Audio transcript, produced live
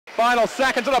final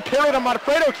seconds of the period, and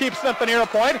Manfredo keeps it at the near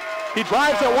point. He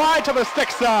drives it wide to the stick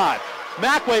side.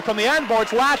 Makway from the end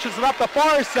boards lashes it up the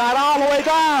far side all the way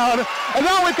down. And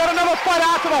now we've got another fight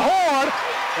after the horn.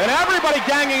 And everybody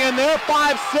ganging in there.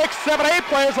 5, 6, 7, 8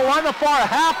 players along the far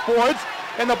half boards.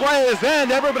 In the Blaze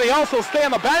end, everybody else will stay on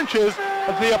the benches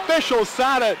as the officials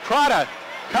try to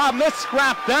calm this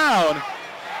scrap down.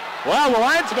 Well, the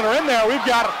linesmen are in there. We've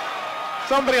got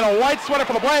somebody in a white sweater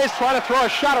for the Blaze trying to throw a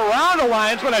shot around the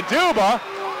linesman. Aduba,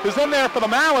 who's in there for the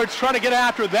Mallards, trying to get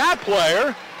after that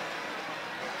player.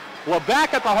 We're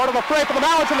back at the heart of the fray for the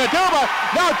Mallards, and Aduba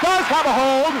now does have a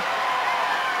hold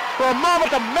for a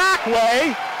moment to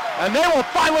Makway, and they will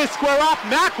finally square off.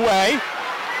 Makway,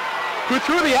 who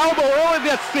threw the elbow early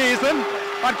this season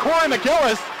on Corey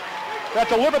McGillis, that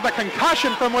delivered the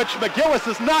concussion from which McGillis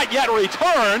has not yet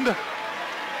returned.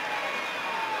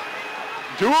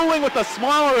 Dueling with the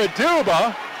smaller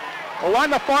Aduba along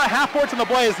the far half boards in the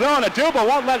Blaze zone. Aduba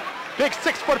won't let big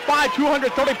 6'5",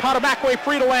 230-pounder Makway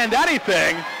free to land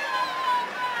anything.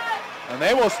 And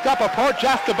they will step apart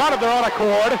just about of their own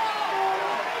accord.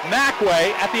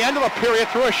 Makway, at the end of the period,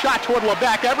 threw a shot toward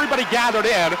Lebec. Everybody gathered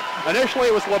in. Initially,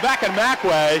 it was Lebec and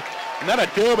Makway. And then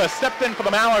Aduba stepped in for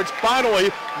the Mallards.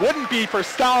 Finally, wouldn't be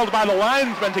forestalled by the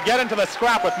linesmen to get into the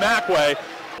scrap with Makway.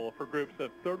 For groups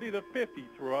of 30 to 50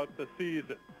 throughout the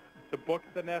season. To book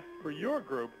the nest for your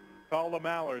group, call the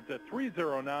Mallards at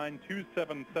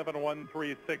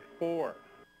 309-277-1364.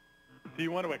 Do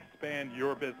you want to expand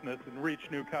your business and reach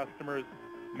new customers?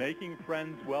 Making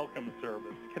Friends Welcome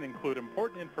Service can include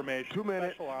important information,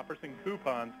 special offers, and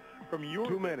coupons from your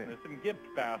business and gift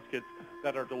baskets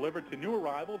that are delivered to new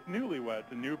arrivals,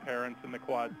 newlyweds, and new parents in the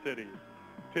Quad Cities.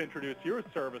 To introduce your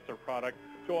service or product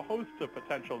to a host of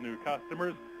potential new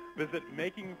customers, visit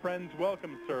Making Friends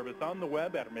Welcome Service on the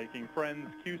web at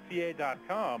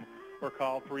makingfriendsqca.com or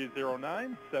call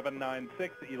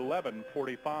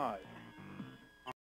 309-796-1145.